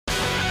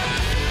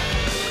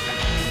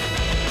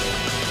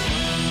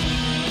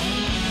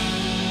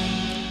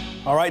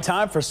All right,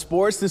 time for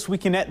sports. This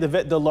weekend at the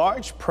Vet, the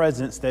large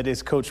presence that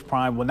is Coach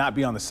Prime will not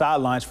be on the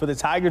sidelines for the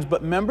Tigers,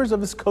 but members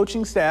of his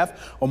coaching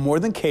staff are more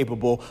than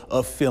capable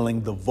of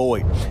filling the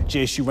void.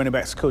 JSU running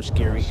backs coach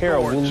Gary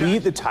Harrell will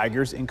lead the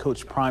Tigers in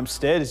Coach Prime's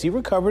stead as he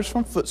recovers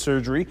from foot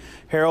surgery.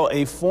 Harrell,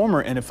 a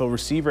former NFL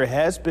receiver,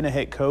 has been a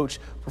head coach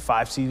for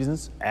 5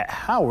 seasons at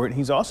Howard.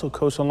 He's also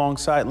coached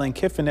alongside Lane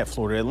Kiffin at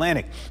Florida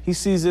Atlantic. He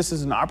sees this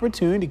as an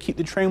opportunity to keep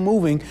the train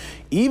moving,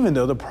 even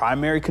though the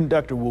primary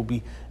conductor will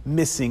be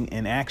missing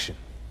in action.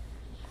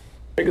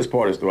 The biggest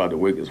part is throughout the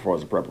week as far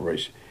as the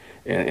preparation.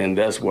 And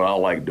that's what I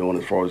like doing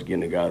as far as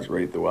getting the guys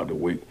ready throughout the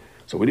week.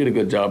 So we did a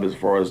good job as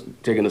far as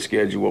taking the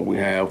schedule, what we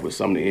have with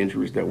some of the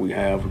injuries that we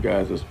have for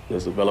guys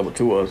that's available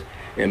to us,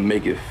 and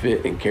make it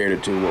fit and carry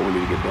it to what we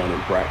need to get done in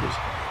practice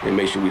and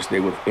make sure we stay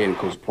within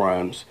Coach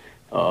Prime's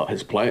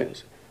his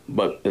plans.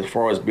 But as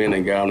far as being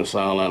a guy on the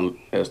sideline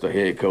as the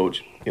head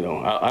coach, you know,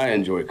 I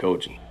enjoy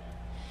coaching.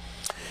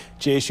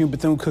 JSU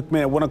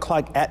Bethune-Cookman at 1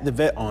 o'clock at the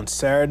Vet on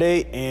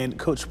Saturday, and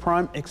Coach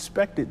Prime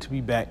expected to be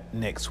back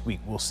next week.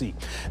 We'll see.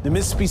 The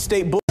Mississippi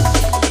State Bulldogs